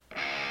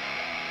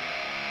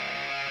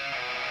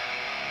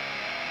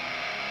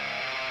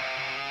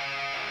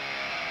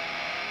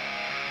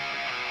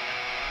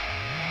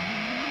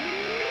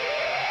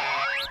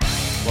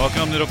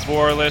Welcome to the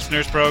Four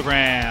Listeners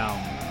Program.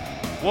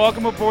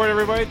 Welcome aboard,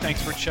 everybody. Thanks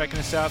for checking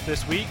us out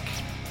this week.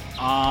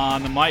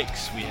 On the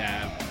mics, we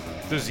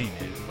have the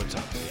Z-Man. What's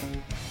up, Z?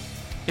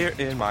 Here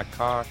in my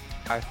car,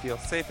 I feel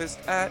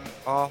safest at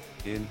all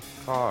in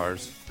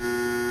cars.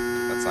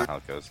 That's not how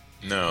it goes.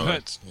 No,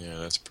 that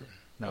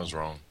was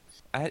wrong.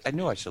 I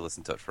knew I should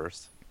listen to it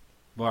first.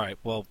 All right,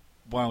 well,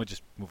 why don't we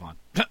just move on?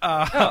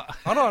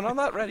 Hold on, I'm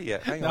not ready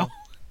yet. Hang on.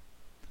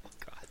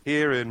 God.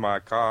 Here in my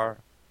car,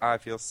 I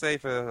feel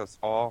safe as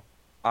all.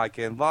 I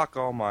can lock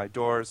all my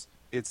doors.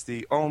 It's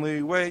the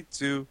only way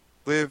to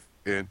live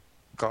in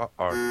car.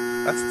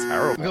 That's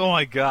terrible. Oh,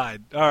 my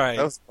God. All right.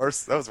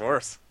 That was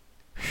worse.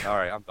 All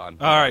right, I'm done.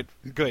 All right,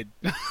 good.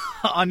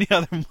 On the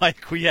other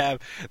mic, we have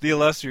the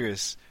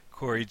illustrious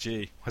Corey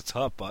G. What's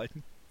up, bud?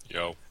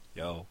 Yo.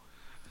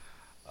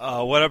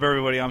 What up,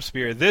 everybody? I'm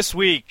Spear. This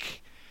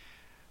week,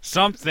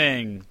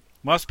 something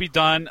must be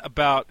done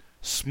about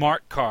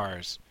smart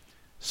cars.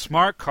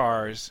 Smart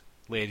cars,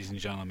 ladies and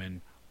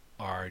gentlemen,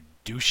 are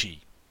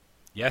douchey.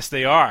 Yes,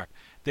 they are.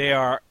 They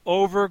are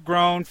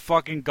overgrown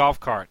fucking golf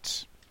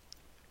carts.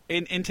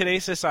 In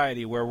today's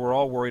society, where we're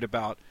all worried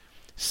about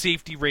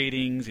safety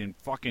ratings and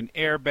fucking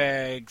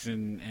airbags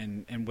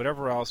and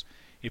whatever else,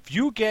 if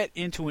you get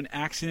into an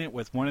accident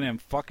with one of them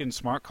fucking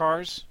smart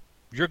cars,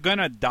 you're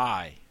gonna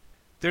die.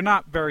 They're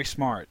not very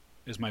smart,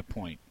 is my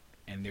point,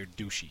 and they're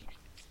douchey.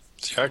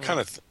 See, I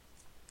kind of,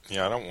 I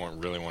don't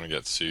really want to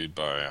get sued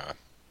by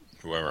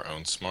whoever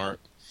owns Smart,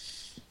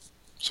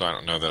 so I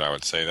don't know that I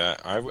would say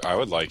that. I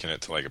would liken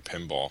it to like a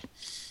pinball,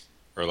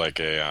 or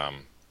like a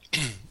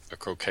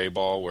croquet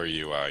ball where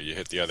you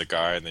hit the other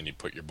guy and then you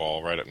put your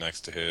ball right up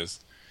next to his,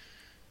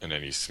 and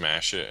then you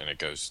smash it and it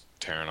goes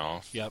tearing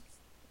off. Yep.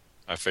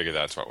 I figure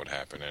that's what would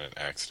happen in an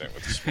accident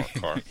with a smart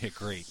car. Yeah,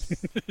 great.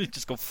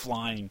 Just go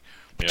flying.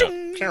 Yeah.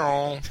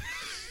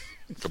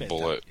 The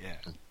bullet.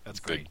 Yeah, that's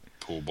big great.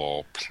 Pool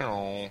ball.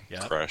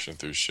 Yep. Crashing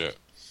through shit.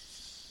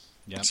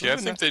 Yep. See, I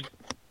think they'd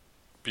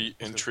be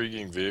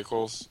intriguing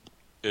vehicles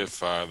if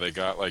they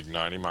got like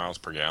 90 miles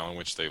per gallon,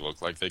 which they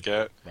look like they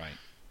get. Right.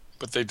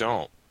 But they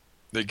don't.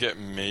 They get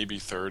maybe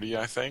 30,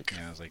 I think.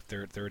 Yeah, it was like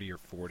 30 or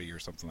 40 or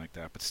something like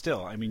that. But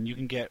still, I mean, you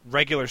can get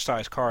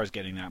regular-sized cars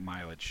getting that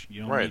mileage.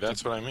 You don't Right,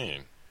 that's what I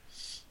mean.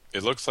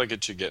 It looks like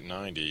it should get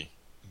 90,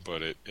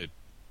 but it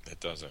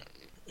doesn't.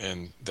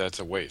 And that's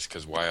a waste,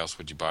 because why else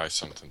would you buy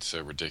something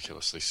so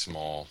ridiculously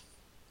small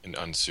and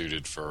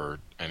unsuited for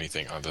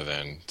anything other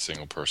than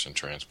single-person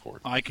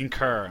transport? I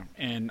concur,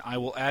 and I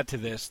will add to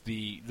this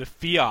the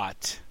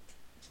Fiat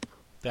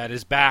that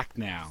is back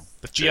now.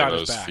 The Fiat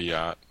is back.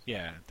 Fiat.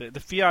 Yeah, the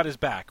Fiat is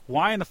back.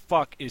 Why in the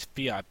fuck is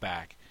Fiat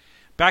back?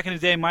 Back in the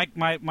day,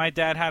 my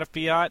dad had a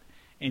Fiat,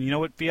 and you know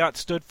what Fiat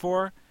stood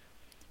for?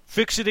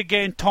 Fix it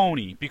again,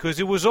 Tony, because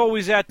it was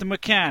always at the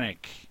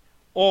mechanic.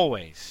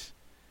 Always.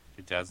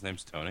 Your dad's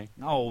name's Tony?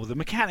 No, the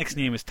mechanic's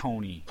name is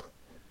Tony.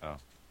 Oh.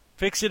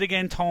 Fix it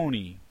again,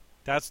 Tony.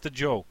 That's the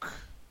joke.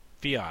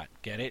 Fiat,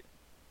 get it?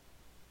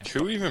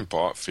 Who even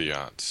bought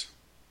Fiats?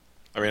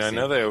 I mean, I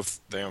know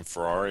they own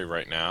Ferrari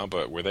right now,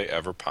 but were they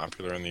ever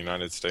popular in the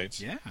United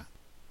States?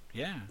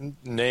 Yeah.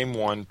 Name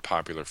one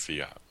popular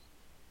Fiat.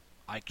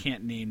 I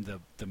can't name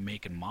the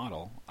make and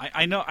model.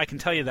 I know I can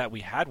tell you that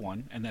we had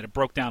one and that it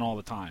broke down all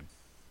the time.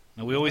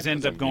 And we always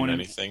ended up going in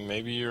anything.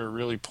 Maybe you're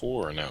really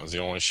poor and that was the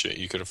only shit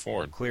you could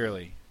afford.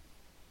 Clearly.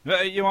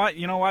 You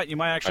know what? You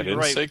might actually be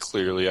right. I didn't say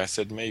clearly. I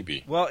said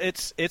maybe. Well,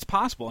 it's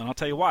possible, and I'll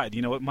tell you why. Do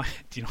you know what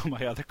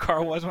my other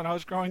car was when I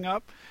was growing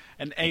up?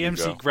 An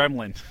AMC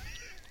Gremlin.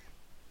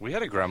 We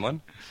had a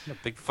Gremlin. A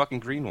big fucking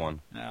green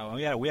one. Oh,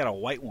 yeah, we had a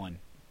white one.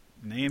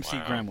 An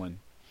AMC Gremlin.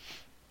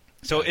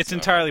 So That's it's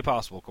entirely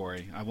possible,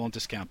 Corey. I won't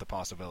discount the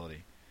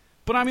possibility.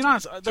 But I mean,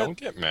 honestly, don't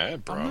get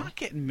mad, bro. I'm not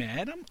getting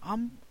mad.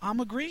 I'm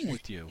agreeing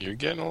with you. You're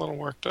getting a little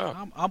worked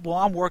up.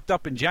 I'm worked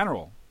up in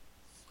general.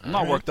 I'm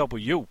not worked up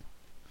with you.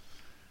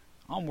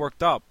 I'm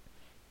worked up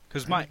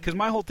because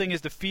my whole thing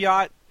is the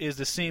Fiat is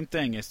the same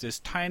thing. It's this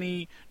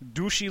tiny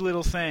douchey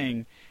little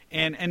thing,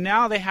 and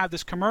now they have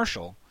this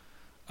commercial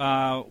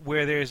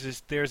where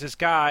there's this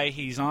guy.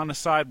 He's on the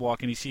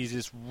sidewalk and he sees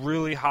this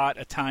really hot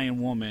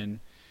Italian woman,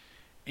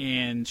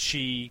 and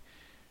she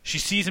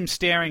sees him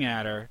staring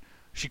at her.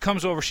 She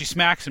comes over, she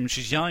smacks him,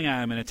 she's yelling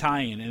at him in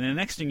Italian, and the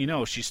next thing you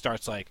know, she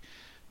starts like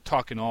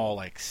talking all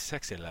like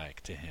sexy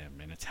like to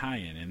him in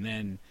Italian,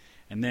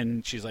 and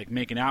then she's like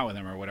making out with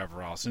him or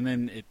whatever else, and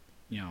then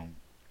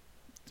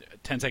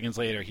 10 seconds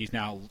later, he's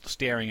now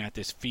staring at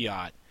this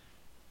Fiat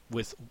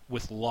with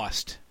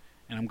lust,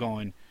 and I'm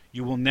going,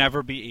 you will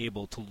never be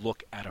able to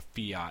look at a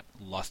Fiat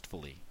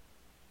lustfully.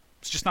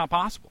 It's just not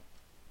possible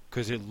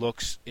because it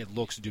looks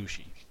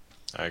douchey.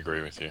 I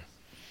agree with you.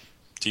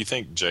 Do you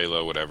think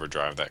J-Lo would ever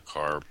drive that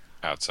car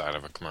outside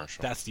of a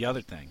commercial? That's the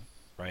other thing,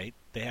 right?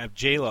 They have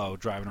J-Lo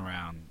driving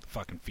around the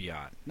fucking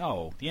Fiat.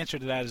 No, the answer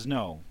to that is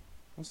no.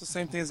 It's the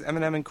same thing as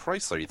Eminem and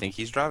Chrysler. You think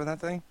he's driving that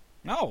thing?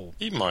 No.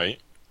 He might.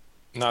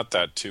 Not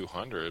that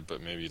 200,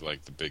 but maybe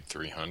like the big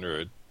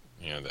 300.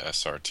 The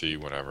SRT,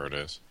 whatever it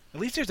is. At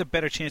least there's a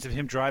better chance of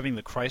him driving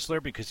the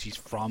Chrysler because he's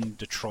from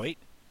Detroit.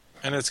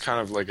 And it's kind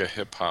of like a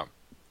hip-hop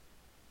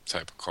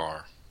type of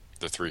car.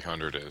 The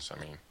 300 is. I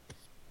mean,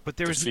 But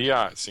the there's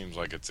Fiat seems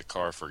like it's a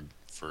car for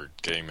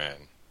gay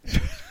men.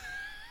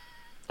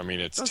 I mean,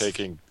 it's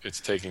taking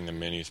the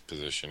Mini's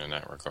position in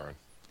that regard.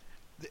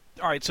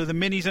 all right. So the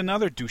Mini's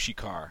another douchey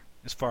car,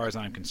 as far as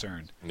I'm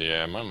concerned.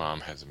 Yeah, my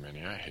mom has a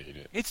Mini. I hate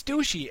it. It's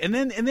douchey, and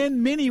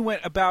then Mini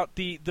went about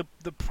the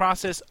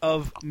process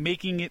of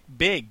making it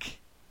big,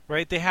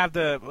 right? They have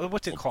the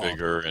what's it called?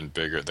 Bigger and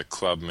bigger. The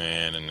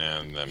Clubman, and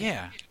then the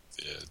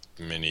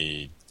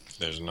Mini.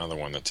 There's another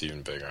one that's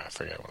even bigger. I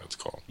forget what it's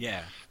called.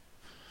 Yeah,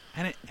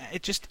 and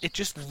it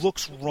just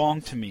looks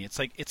wrong to me. It's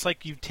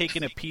like you've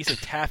taken a piece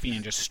of taffy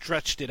and just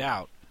stretched it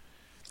out.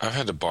 I've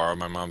had to borrow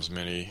my mom's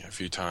Mini a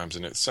few times,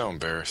 and it's so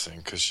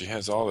embarrassing because she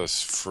has all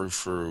this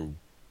frou-frou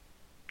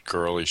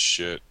girly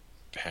shit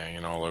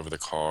hanging all over the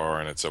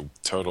car, and it's a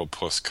total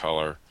puss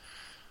color,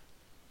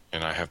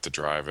 and I have to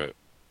drive it.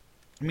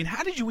 I mean,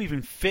 how did you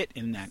even fit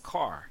in that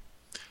car?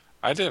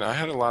 I did. I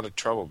had a lot of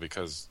trouble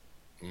because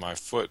my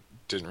foot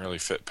didn't really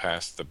fit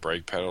past the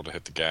brake pedal to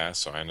hit the gas,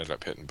 so I ended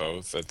up hitting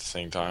both at the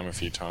same time a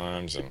few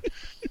times. And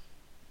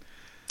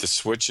the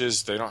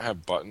switches, they don't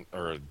have button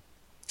or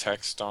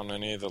text on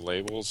any of the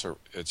labels, or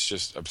it's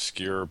just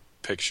obscure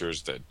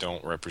pictures that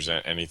don't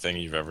represent anything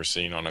you've ever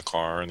seen on a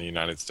car in the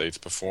United States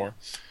before.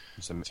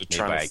 So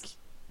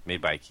made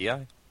by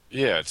IKEA?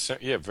 Yeah,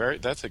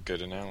 that's a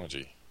good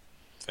analogy.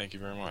 Thank you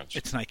very much.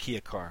 It's an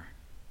IKEA car.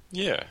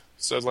 Yeah.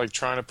 So like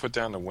trying to put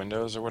down the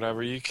windows or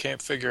whatever, you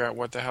can't figure out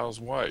what the hell's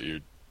what.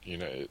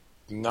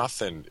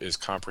 Nothing is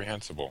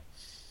comprehensible.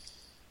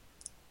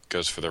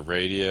 Goes for the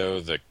radio,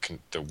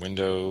 the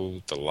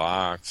window, the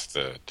locks,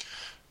 the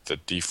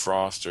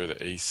defroster,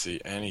 the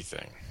AC,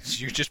 anything.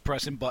 So you're just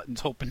pressing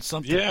buttons, hoping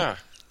something. Yeah,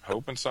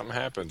 hoping something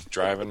happens.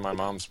 Driving my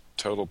mom's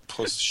total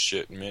puss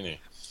shit Mini.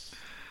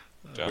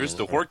 Where's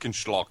the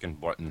Horkenschlocken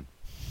button?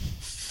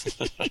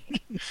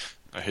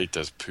 I hate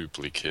those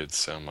pooply kids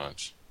so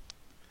much.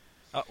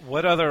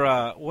 What other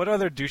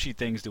douchey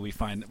things do we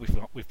find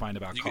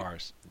about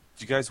cars?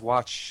 Did you guys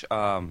watch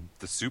The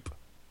Soup?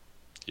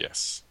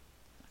 Yes.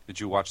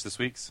 Did you watch this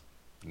week's?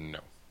 No.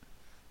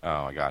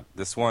 Oh my God!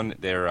 This one,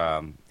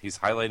 he's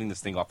highlighting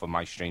this thing off of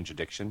My Strange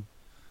Addiction,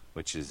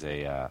 which is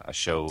a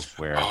show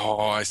where.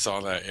 Oh, I saw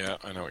that. Yeah,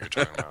 I know what you're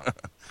talking about.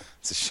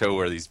 It's a show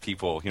where these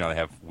people, they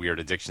have weird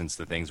addictions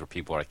to things where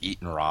people are like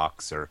eating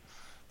rocks or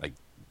like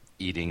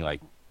eating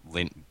like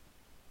lint,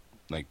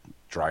 like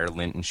dryer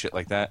lint and shit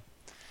like that.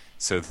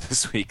 So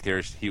this week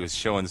he was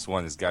showing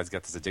this guy's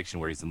got this addiction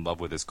where he's in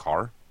love with his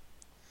car.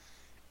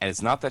 And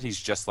it's not that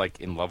he's just like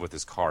in love with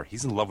his car.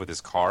 He's in love with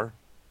his car,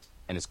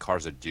 and his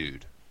car's a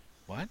dude.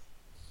 What?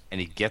 And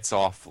he gets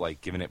off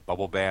like giving it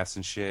bubble baths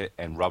and shit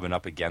and rubbing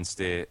up against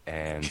it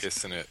and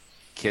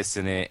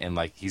kissing it and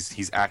like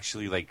he's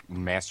actually like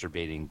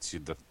masturbating to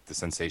the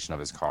sensation of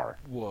his car.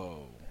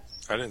 Whoa.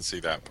 I didn't see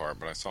that part,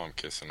 but I saw him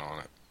kissing on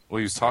it. Well,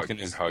 he was talking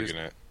hugging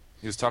it.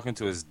 He was talking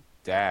to his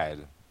dad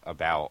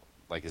about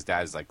like his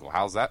dad's like, well,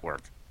 how's that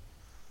work?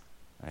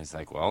 And he's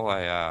like, well,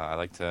 I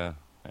like to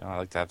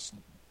have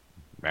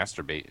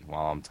masturbate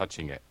while I'm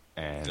touching it.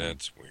 And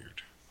that's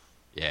weird.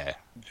 Yeah.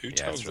 Who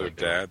tells their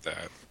dad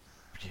that?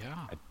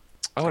 Yeah.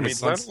 I mean,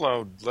 let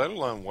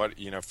alone what,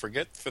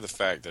 forget for the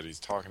fact that he's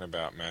talking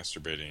about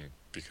masturbating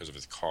because of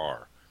his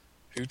car.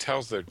 Who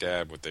tells their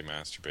dad what they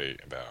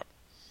masturbate about?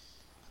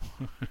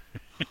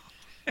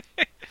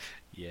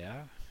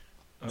 Yeah.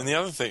 And the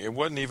other thing, it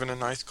wasn't even a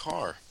nice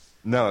car.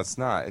 No, it's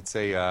not. It's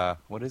a,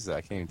 what is it?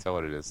 I can't even tell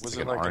what it is. It's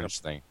like an orange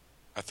thing.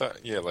 I thought,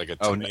 like a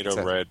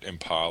tomato red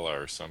Impala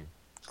or some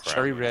crap.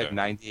 Cherry red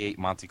 98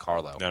 Monte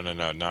Carlo. No,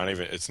 not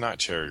even. It's not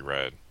cherry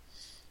red.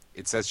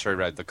 It says cherry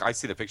red. Look, I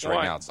see the picture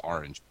right now. It's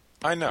orange.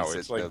 I know.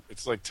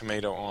 It's like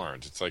tomato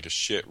orange. It's like a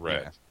shit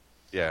red.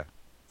 Yeah.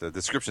 The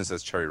description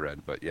says cherry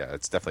red, but yeah,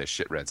 it's definitely a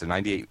shit red. It's a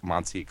 98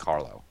 Monte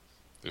Carlo.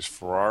 There's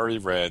Ferrari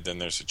red, then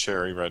there's a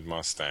cherry red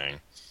Mustang,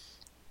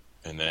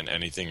 and then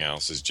anything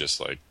else is just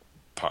like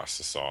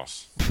pasta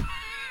sauce.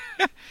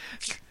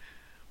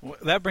 Well,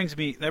 that brings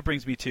me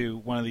to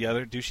one of the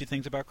other douchey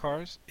things about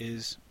cars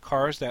is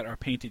cars that are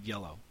painted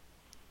yellow.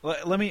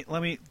 Let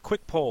me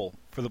quick poll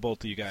for the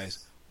both of you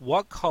guys.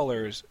 What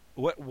colors?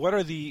 What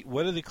are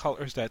the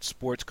colors that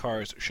sports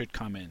cars should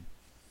come in?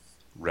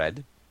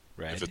 Red.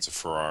 If it's a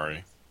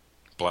Ferrari,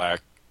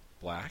 black,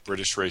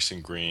 British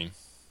racing green,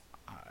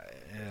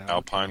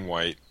 Alpine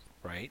white,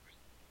 right?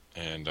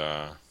 And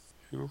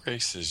who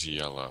races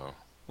yellow?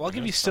 Well, I'll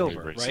give you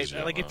silver, right?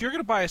 Yellow. Like if you're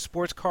going to buy a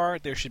sports car,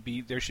 there should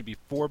be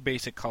 4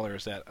 basic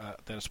colors that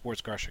a sports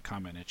car should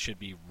come in. It should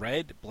be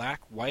red, black,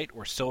 white,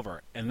 or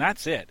silver, and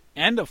that's it.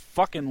 End of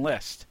fucking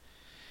list.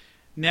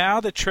 Now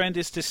the trend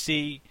is to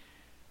see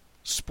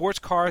sports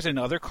cars and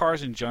other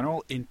cars in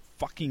general in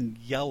fucking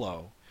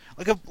yellow.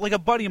 Like a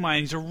buddy of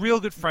mine, he's a real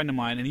good friend of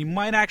mine, and he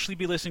might actually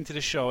be listening to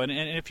the show. And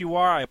if you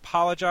are, I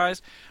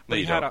apologize. But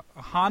he had a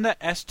Honda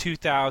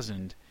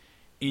S2000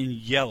 in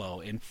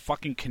yellow, in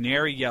fucking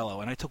canary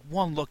yellow, and I took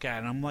one look at it,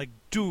 and I'm like,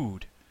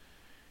 dude,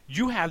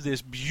 you have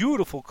this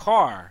beautiful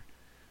car,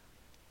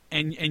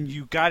 and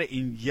you got it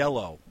in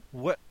yellow.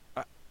 What?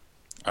 I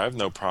have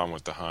no problem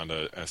with the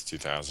Honda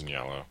S2000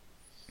 yellow.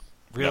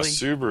 Really? Now,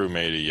 Subaru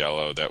made a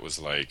yellow that was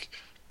like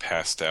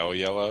pastel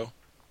yellow.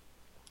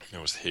 It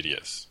was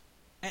hideous.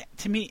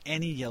 To me,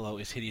 any yellow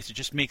is hideous. It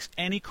just makes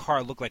any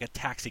car look like a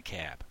taxi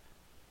cab.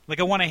 Like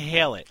I want to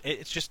hail it.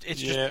 It's just.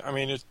 I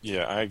mean,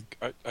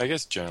 I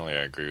guess generally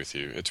I agree with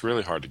you. It's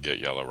really hard to get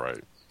yellow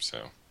right.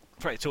 So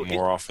right. So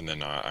more often than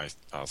not,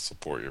 I'll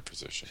support your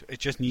position. It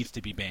just needs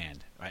to be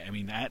banned. I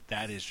mean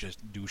that is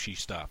just douchey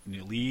stuff.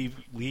 Leave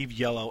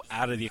yellow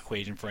out of the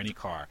equation for any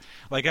car.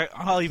 Like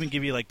I'll even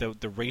give you like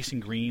the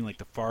racing green, like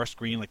the forest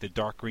green, like the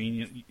dark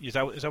green. Is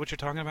that what you're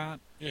talking about?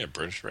 Yeah,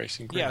 British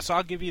racing green. Yeah, so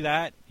I'll give you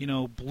that.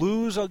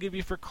 Blues I'll give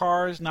you for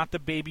cars, not the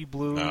baby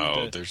blue.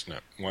 No, there's no.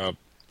 Well,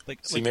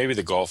 maybe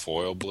the Gulf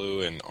oil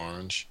blue and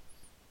orange.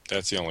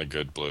 That's the only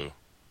good blue.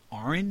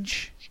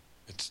 Orange?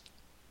 It's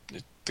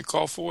the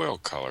Gulf oil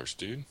colors,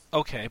 dude.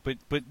 Okay, but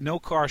no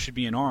car should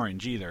be in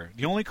orange either.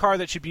 The only car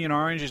that should be in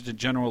orange is the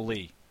General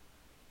Lee.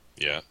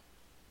 Yeah,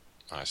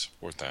 I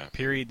support that.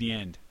 Period. The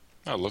end.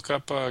 No, look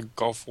up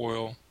Gulf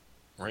oil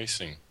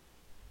racing.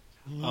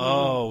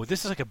 Oh,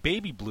 this is like a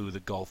baby blue, the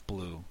Gulf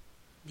blue.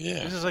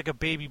 Yeah. This is like a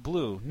baby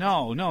blue.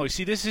 No, you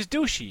see, this is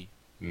douchey.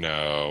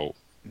 No,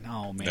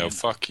 man. No,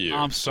 fuck you.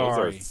 I'm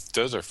sorry.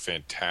 Those are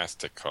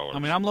fantastic colors. I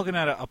mean, I'm looking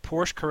at a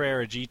Porsche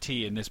Carrera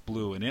GT in this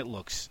blue, and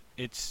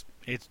it's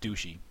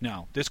douchey.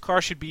 No, this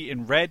car should be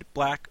in red,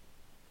 black,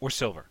 or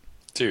silver.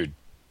 Dude,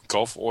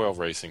 Gulf oil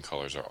racing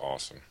colors are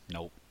awesome.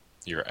 Nope.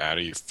 You're out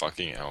of your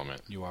fucking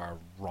element. You are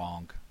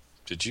wrong.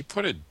 Did you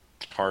put a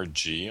hard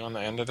G on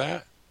the end of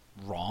that?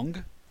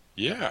 Wrong?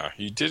 Yeah,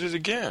 you did it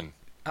again.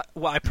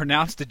 Well, I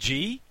pronounced the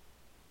G?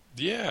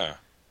 Yeah.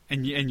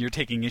 And you're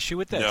taking issue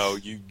with this? No,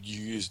 you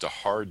used a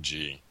hard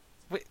G.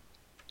 Wait.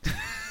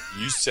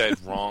 You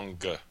said wrong.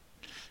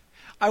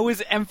 I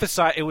was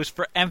it was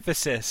for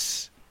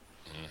emphasis.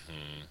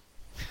 Mm-hmm.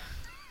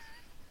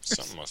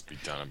 Something must be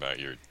done about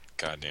your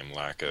goddamn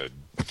lack of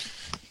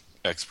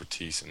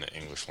expertise in the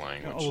English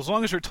language. Well, as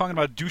long as we're talking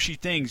about douchey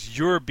things,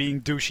 you're being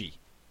douchey.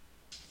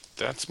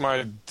 That's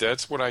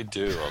what I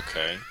do,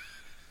 okay?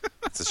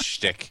 It's a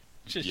shtick.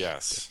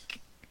 Yes.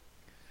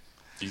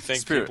 Do you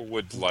think people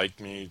would like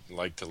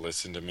to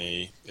listen to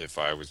me if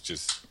I was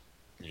just,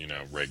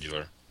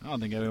 regular? I don't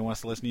think anyone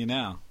wants to listen to you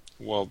now.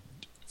 Well,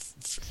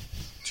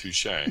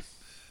 touche.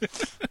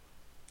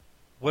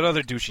 What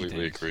other douchey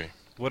Completely things? agree.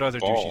 What other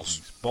Balls. douchey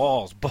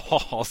things?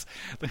 Balls.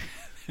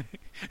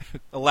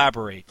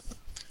 Elaborate.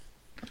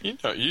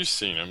 You've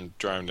seen them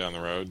driving down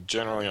the road,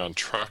 generally on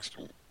trucks.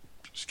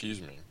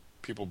 Excuse me.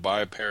 People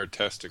buy a pair of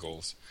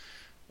testicles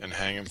and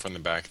hang them from the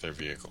back of their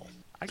vehicle.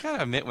 I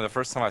gotta admit, when the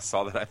first time I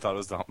saw that, I thought it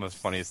was the most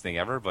funniest thing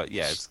ever. But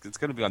yeah, it's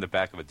gonna be on the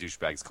back of a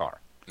douchebag's car.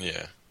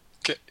 Yeah.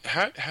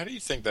 How do you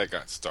think that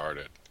got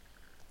started?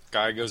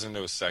 Guy goes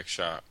into a sex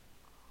shop.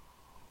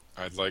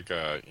 I'd like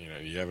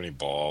you have any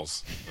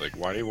balls? Like,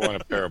 why do you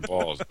want a pair of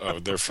balls? Oh,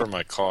 they're for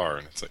my car.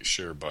 And it's like,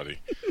 sure, buddy.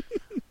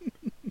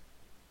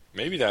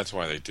 Maybe that's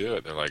why they do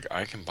it. They're like,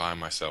 I can buy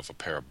myself a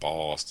pair of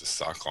balls to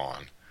suck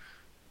on,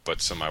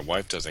 but so my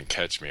wife doesn't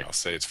catch me, I'll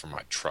say it's for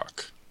my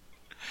truck.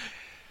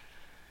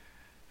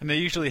 And they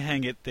usually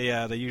hang it.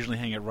 They usually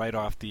hang it right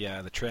off the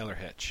trailer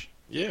hitch.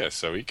 Yeah,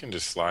 so he can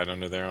just slide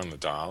under there on the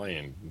dolly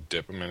and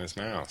dip them in his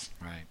mouth.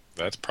 Right.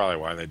 That's probably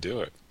why they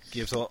do it.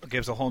 Gives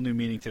a whole new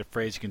meaning to the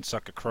phrase. You can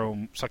suck the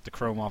chrome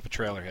off a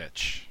trailer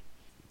hitch.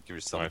 Give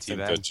yourself I a tea think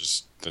bag.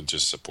 that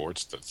just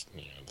supports the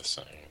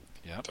saying.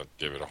 Yep. To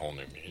give it a whole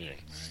new meaning.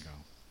 There you go.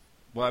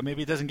 Well,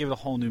 maybe it doesn't give it a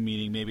whole new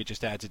meaning. Maybe it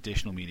just adds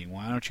additional meaning.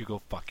 Why don't you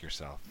go fuck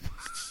yourself?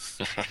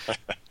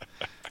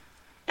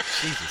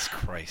 Jesus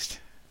Christ.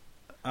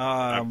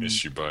 I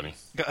miss you, buddy.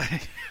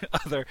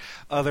 other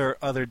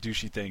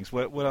douchey things.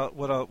 What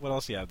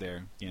else do you have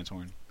there,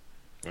 Ganthor?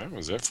 That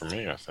was it for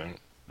me, I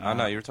think.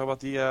 No, you were talking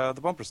about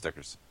the bumper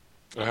stickers.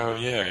 Oh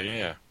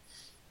yeah.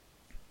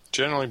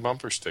 Generally,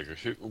 bumper stickers.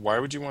 Why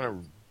would you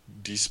want to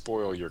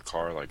despoil your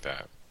car like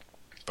that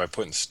by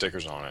putting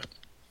stickers on it?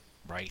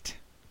 Right.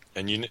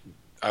 And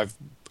I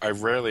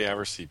rarely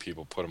ever see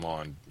people put them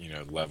on,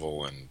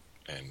 level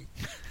and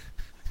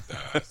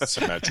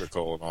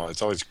symmetrical and all.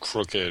 It's always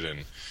crooked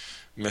and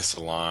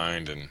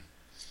misaligned, and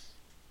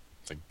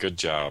it's like, good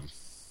job.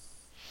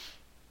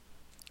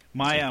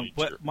 My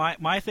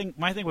thing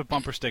with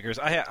bumper stickers,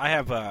 I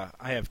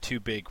have two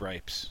big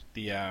gripes.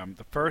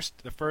 The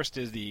first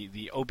is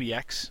the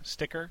OBX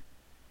sticker.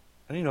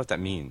 I don't even know what that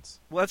means.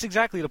 Well, that's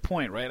exactly the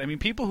point, right? I mean,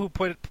 people who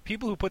put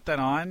that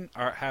on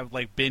have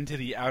been to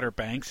the Outer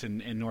Banks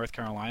in North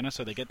Carolina,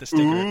 so they get the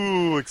sticker.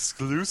 Ooh,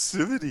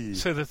 exclusivity.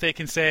 So that they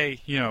can say,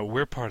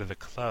 we're part of the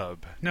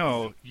club.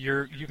 No,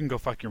 you can go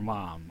fuck your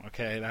mom.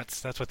 Okay,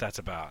 that's what that's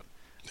about.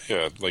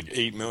 Yeah, like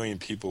 8 million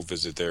people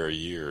visit there a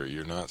year.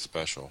 You're not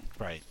special.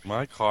 Right.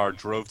 My car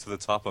drove to the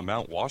top of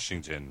Mount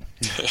Washington.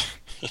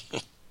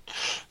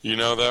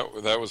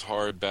 That was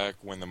hard back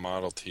when the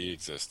Model T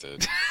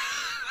existed.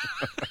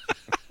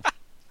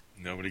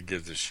 Nobody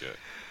gives a shit.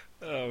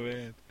 Oh,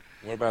 man.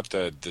 What about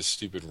the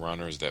stupid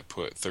runners that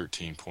put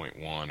 13.1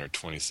 or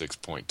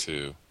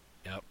 26.2?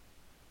 Yep.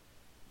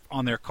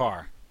 On their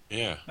car.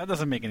 Yeah. That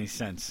doesn't make any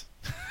sense.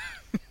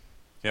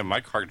 Yeah,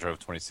 my car drove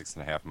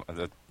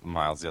 26.5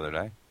 miles the other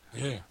day.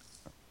 Yeah.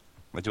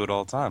 I do it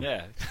all the time.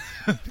 Yeah.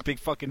 Big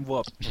fucking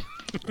whoop.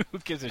 Who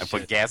gives a I shit?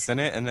 put gas in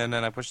it, and then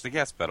I push the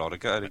gas pedal to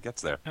go. It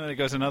gets there. And then it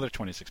goes another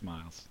 26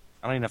 miles.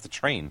 I don't even have to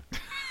train.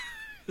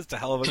 It's a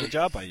hell of a good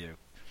job by you.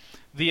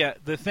 The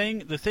thing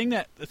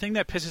that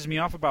pisses me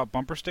off about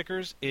bumper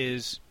stickers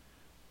is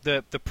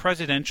the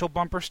presidential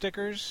bumper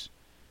stickers.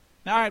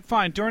 Now, all right,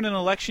 fine. During an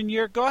election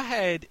year, go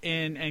ahead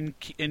and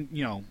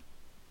you know,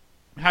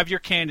 have your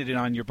candidate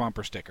on your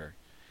bumper sticker.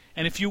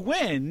 And if you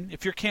win,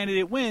 if your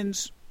candidate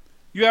wins,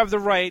 you have the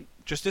right,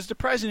 just as the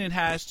president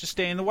has, to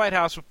stay in the White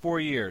House for 4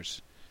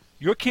 years.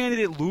 Your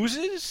candidate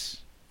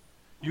loses,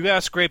 you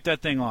gotta scrape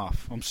that thing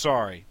off. I'm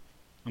sorry.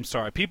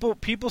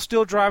 People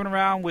still driving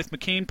around with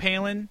McCain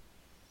Palin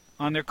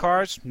on their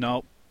cars?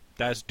 Nope.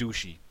 That's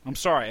douchey. I'm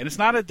sorry. And it's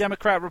not a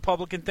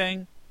Democrat-Republican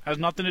thing. Has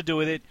nothing to do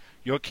with it.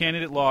 Your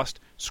candidate lost.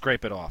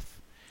 Scrape it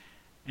off.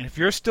 And if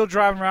you're still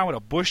driving around with a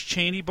Bush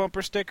Cheney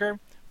bumper sticker,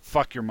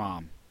 fuck your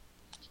mom.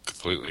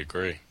 Completely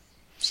agree.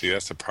 See,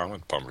 that's the problem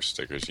with bumper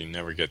stickers. You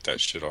never get that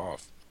shit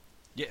off.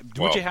 Yeah,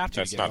 Well, would you have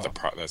to? that's get not it the off?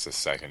 problem. That's a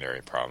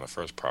secondary problem. The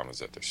first problem is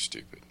that they're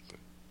stupid. But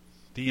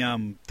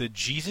The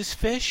Jesus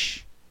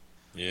fish,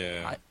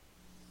 yeah.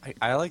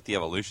 I like the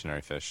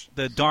evolutionary fish.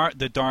 the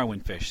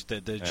Darwin fish,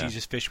 the Yeah.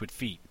 Jesus fish with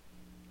feet.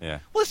 Yeah.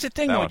 Well, it's the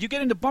thing That though. one. You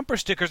get into bumper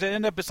stickers that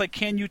end up. It's like,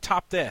 can you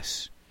top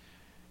this?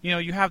 You know,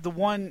 you have the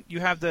one. You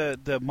have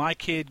the my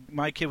kid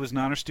was an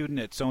honor student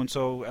at so and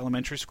so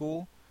elementary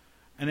school,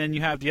 and then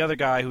you have the other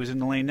guy who's in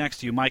the lane next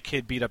to you. My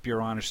kid beat up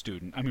your honor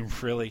student. I mean,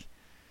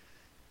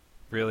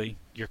 really,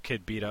 your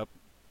kid beat up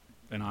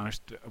an honor.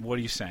 What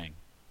are you saying?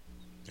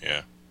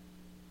 Yeah.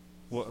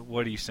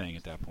 What are you saying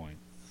at that point?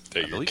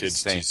 That your believe kid's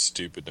it's saying- too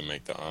stupid to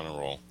make the honor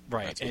roll.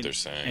 Right. That's what they're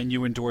saying. And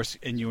you endorse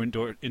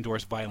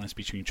violence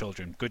between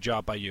children. Good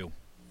job by you.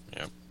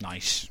 Yep.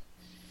 Nice.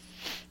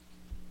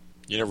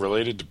 You know,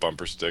 related to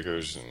bumper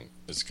stickers, and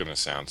it's going to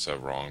sound so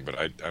wrong, but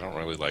I don't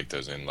really like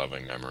those in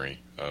loving memory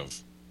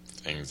of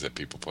things that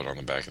people put on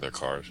the back of their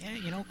cars. Yeah,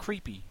 you know,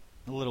 creepy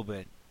a little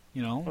bit.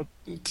 You know.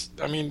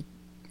 I mean,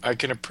 I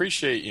can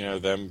appreciate,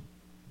 them,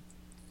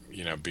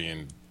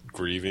 being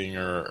grieving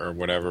or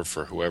whatever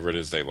for whoever it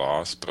is they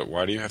lost, but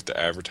why do you have to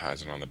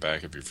advertise it on the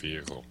back of your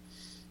vehicle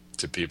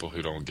to people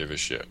who don't give a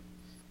shit?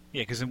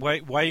 Yeah, because why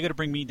are you going to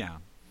bring me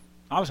down?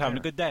 I was having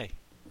a good day.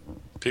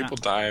 People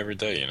die every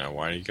day,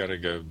 why do you got to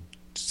go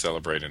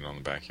celebrate it on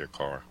the back of your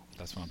car?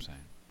 That's what I'm saying.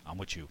 I'm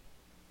with you.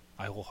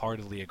 I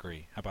wholeheartedly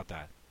agree. How about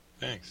that?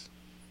 Thanks.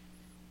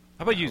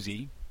 How about you,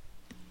 Z?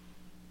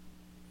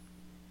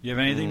 You have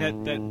anything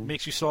that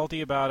makes you salty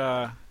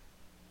about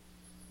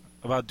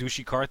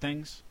douchey car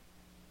things?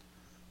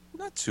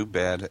 Not too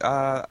bad.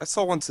 I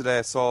saw one today.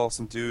 I saw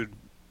some dude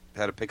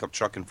had a pickup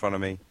truck in front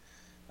of me.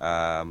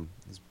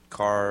 His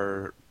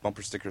car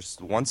bumper stickers.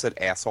 One said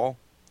asshole,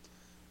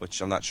 which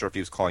I'm not sure if he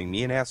was calling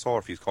me an asshole or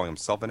if he was calling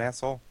himself an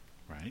asshole.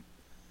 Right.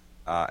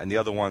 And the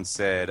other one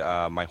said,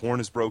 "My horn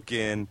is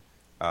broken.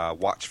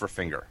 Watch for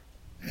finger."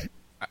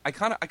 I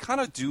kind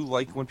of do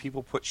like when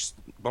people put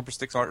bumper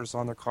stickers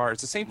on their car.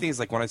 It's the same thing as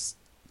like when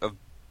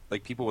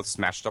like people with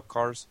smashed up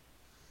cars.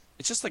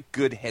 It's just like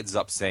good heads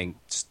up saying,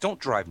 just don't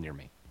drive near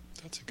me.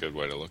 That's a good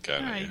way to look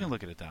at Yeah, it. you can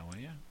look at it that way.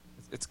 Yeah.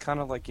 It's kind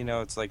of like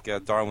it's like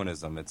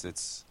Darwinism.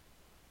 It's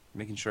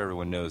making sure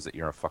everyone knows that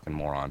you're a fucking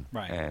moron.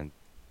 Right. And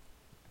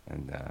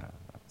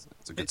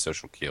it's a good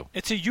social cue.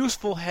 It's a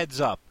useful heads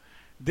up.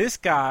 This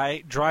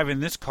guy driving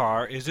this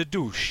car is a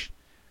douche.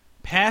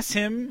 Pass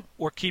him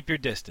or keep your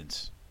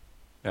distance.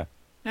 Yeah.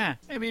 Yeah,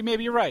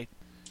 maybe you're right.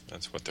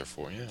 That's what they're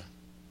for, yeah.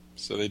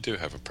 So they do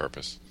have a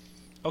purpose.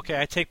 Okay,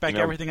 I take back You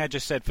know- everything I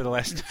just said for the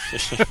last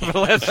for the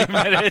last few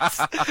minutes.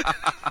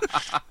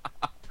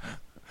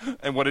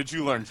 And what did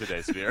you learn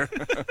today, Spear?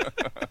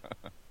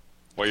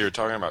 Well, you were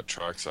talking about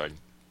trucks. I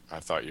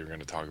thought you were going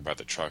to talk about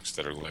the trucks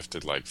that are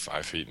lifted like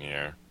 5 feet in the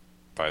air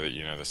by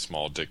the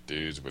small dick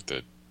dudes with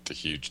the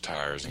huge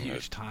tires and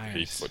Huge the tires.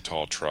 8-foot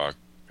tall truck,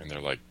 and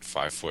they're like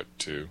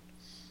 5'2". You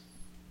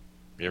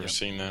ever Yep.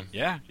 seen them?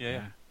 Yeah.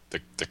 The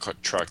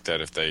truck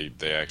that if they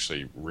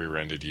actually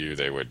rear-ended you,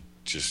 they would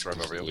just Drive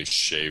over you. completely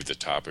shave the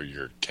top of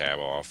your cab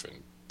off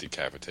and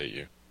decapitate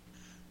you.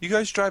 You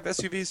guys drive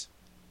SUVs?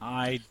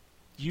 I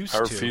used I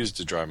to. refuse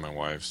to drive my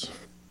wife's.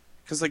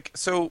 Because,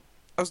 so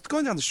I was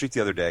going down the street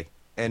the other day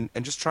and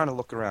just trying to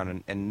look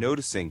around and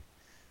noticing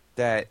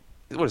that,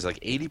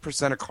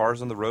 80% of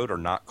cars on the road are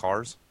not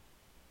cars?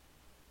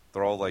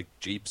 They're all like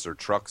Jeeps or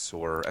trucks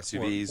or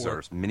SUVs Or-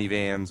 or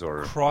minivans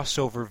or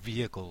Crossover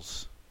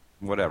vehicles.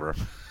 whatever.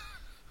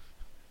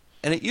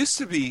 And it used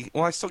to be,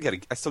 well, I still get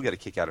a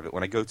kick out of it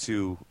when I go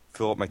to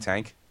fill up my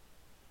tank.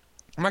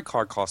 My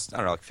car costs, I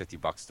don't know, like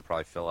 $50 to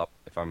probably fill up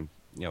if I'm,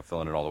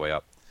 filling it all the way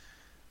up.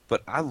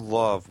 But I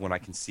love when I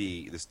can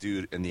see this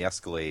dude in the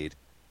Escalade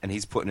and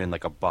he's putting in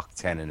like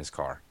 $110 in his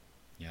car.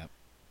 Yep.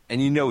 And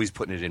he's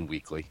putting it in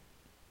weekly.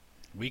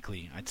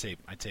 Weekly, I'd say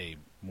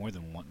more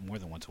than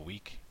once a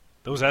week.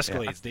 Those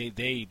Escalades,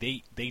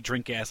 they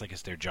drink gas like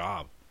it's their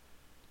job.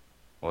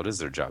 Well, it is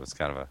their job. It's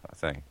kind of a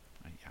thing.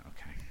 Yeah,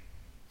 okay.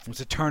 It was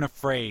a turn of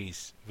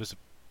phrase. It was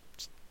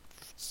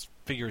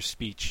figure of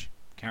speech.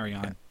 Carry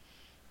on.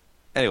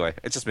 Anyway,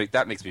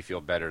 that makes me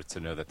feel better to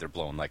know that they're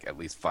blowing like at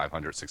least $500,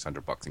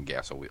 $600 in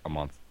gas a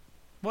month.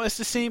 Well, it's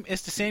the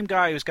same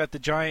guy who's got the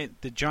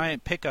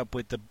giant pickup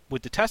with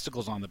the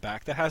testicles on the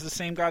back that has the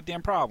same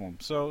goddamn problem.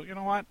 So you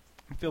know what?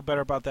 I feel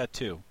better about that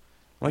too.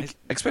 Like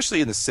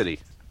especially in the city.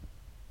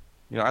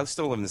 You know, I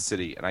still live in the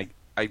city, and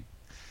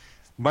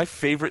my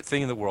favorite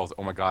thing in the world.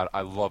 Oh my God,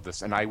 I love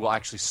this, and I will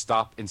actually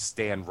stop and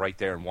stand right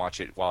there and watch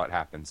it while it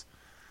happens.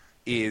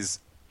 Is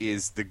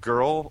the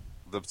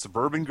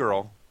suburban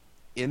girl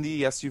in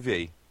the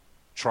SUV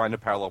trying to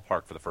parallel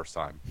park for the first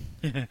time?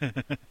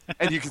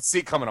 And you can see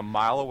it coming a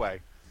mile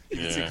away. You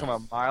can see it coming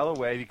a mile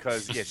away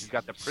because she's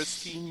got the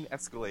pristine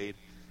Escalade,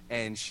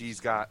 and she's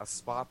got a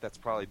spot that's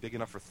probably big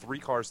enough for 3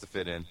 cars to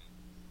fit in,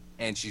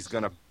 and she's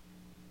gonna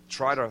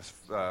try to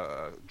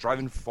drive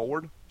in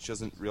forward. She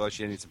doesn't realize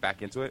she needs to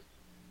back into it.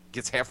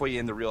 Gets halfway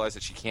in to realize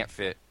that she can't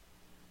fit.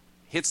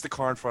 Hits the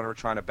car in front of her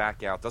trying to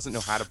back out. Doesn't know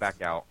how to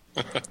back out.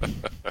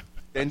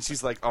 Then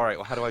she's like, all right,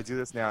 well, how do I do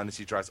this now? And then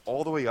she drives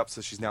all the way up,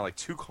 so she's now like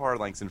 2 car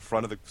lengths in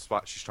front of the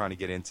spot she's trying to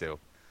get into.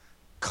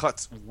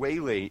 Cuts way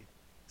late.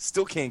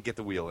 Still can't get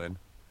the wheel in.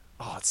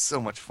 Oh, it's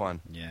so much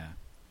fun. Yeah.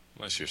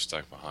 Unless you're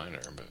stuck behind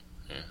her, but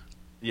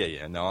yeah.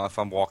 Yeah. No, if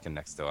I'm walking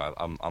next to her,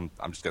 I'm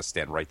just gonna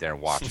stand right there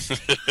and watch.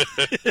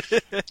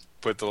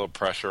 Put the little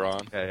pressure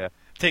on. Yeah.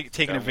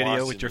 Taking a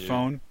video with your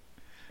phone.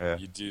 Yeah.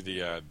 You do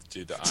the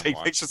take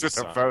pictures with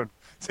the phone.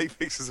 Take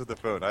pictures with the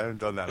phone. I haven't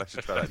done that. I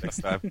should try that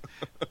next time.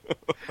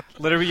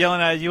 Literally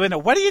yelling at you,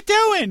 what are you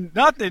doing?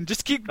 Nothing.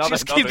 Just keep going.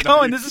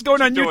 Nothing. This is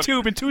going on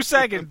YouTube in 2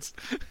 seconds.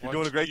 You're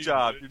doing a great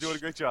job.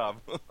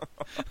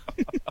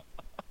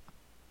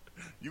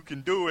 You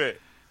can do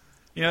it.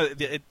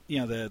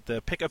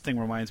 The pickup thing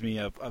reminds me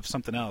of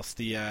something else.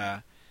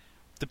 The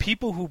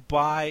people who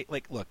buy,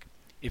 look,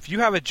 if you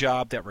have a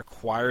job that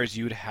requires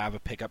you to have a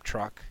pickup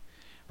truck,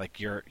 like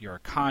you're a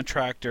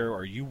contractor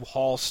or you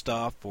haul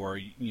stuff or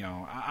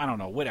I don't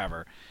know,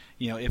 whatever.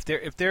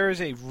 If there is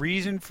a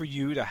reason for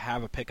you to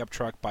have a pickup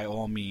truck, by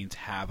all means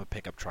have a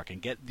pickup truck and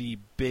get the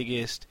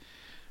biggest,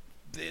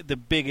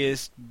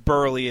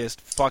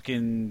 burliest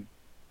fucking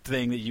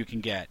thing that you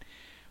can get.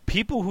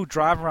 People who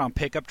drive around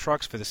pickup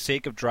trucks for the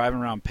sake of driving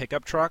around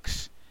pickup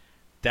trucks,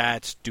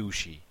 that's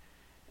douchey.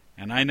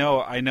 And I know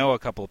a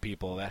couple of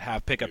people that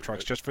have pickup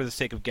trucks just for the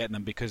sake of getting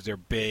them because they're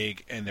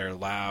big and they're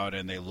loud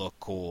and they look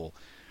cool.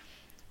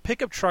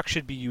 Pickup trucks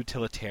should be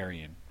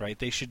utilitarian, right?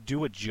 They should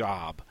do a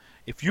job.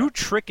 If you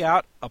trick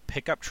out a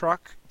pickup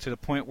truck to the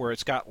point where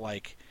it's got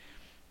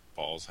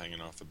balls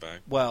hanging off the back,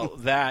 well,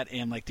 that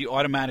and the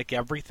automatic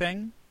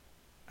everything,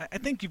 I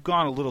think you've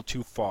gone a little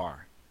too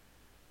far.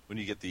 When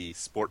you get the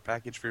sport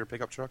package for your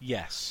pickup truck?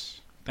 Yes.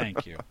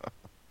 Thank you.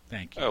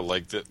 Oh,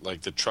 like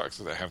the trucks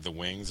that have the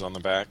wings on the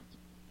back?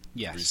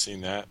 Yes. Have you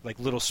seen that? Like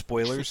little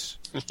spoilers?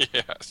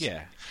 Yes.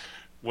 Yeah.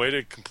 Way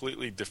to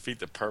completely defeat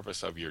the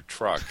purpose of your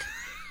truck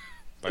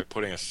by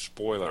putting a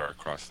spoiler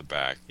across the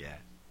back. Yeah.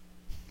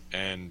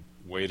 And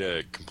way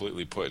to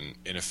completely put an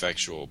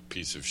ineffectual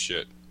piece of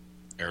shit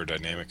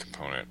aerodynamic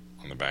component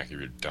on the back of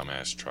your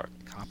dumbass truck.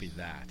 Copy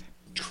that.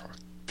 Truck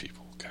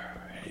people, God,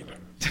 I hate them.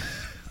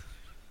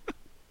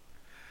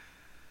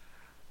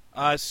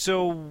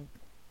 So,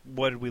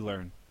 what did we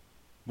learn?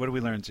 What did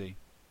we learn, Z?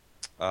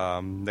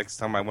 Next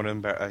time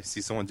I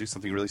see someone do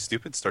something really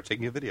stupid, start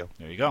taking a video.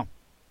 There you go.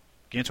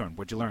 Ganthor,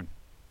 what'd you learn?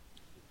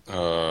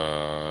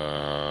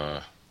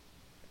 Well,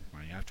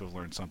 you have to have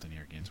learned something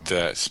here, Ganthor.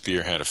 That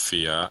Spear had a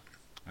Fiat.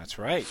 That's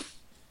right.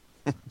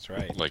 That's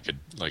right. like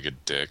a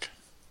dick.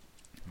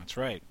 That's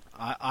right.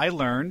 I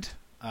learned,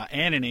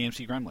 and an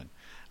AMC Gremlin.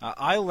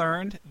 I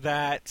learned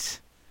that,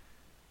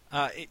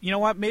 you know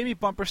what? Maybe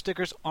bumper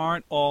stickers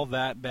aren't all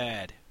that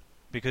bad,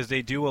 because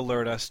they do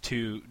alert us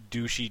to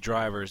douchey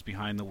drivers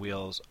behind the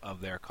wheels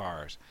of their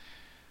cars.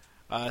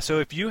 So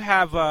if you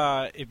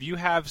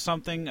have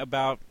something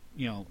about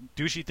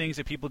douchey things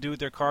that people do with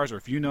their cars, or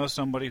if you know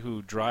somebody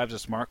who drives a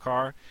smart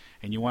car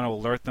and you want to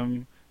alert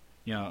them,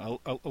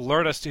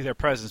 alert us to their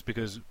presence,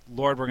 because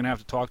Lord, we're going to have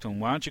to talk to them.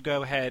 Why don't you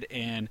go ahead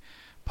and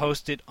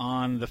post it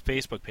on the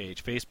Facebook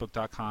page,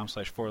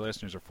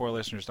 facebook.com/4listeners or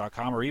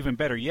 4listeners.com, or even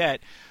better yet,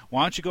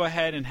 why don't you go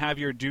ahead and have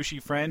your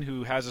douchey friend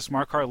who has a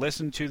smart car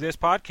listen to this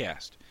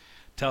podcast.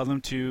 Tell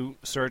them to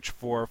search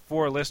for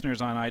 4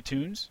 Listeners on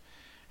iTunes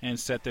and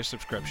set their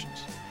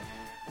subscriptions.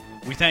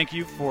 We thank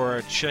you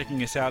for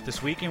checking us out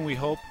this week, and we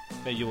hope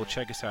that you will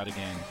check us out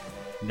again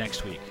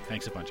next week.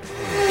 Thanks a bunch,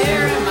 everybody.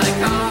 Here in my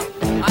car,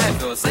 I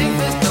feel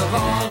safest of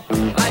all.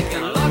 I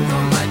can lock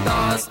all my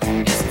doors.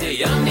 It's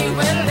the only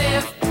way to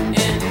live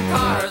in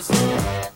cars.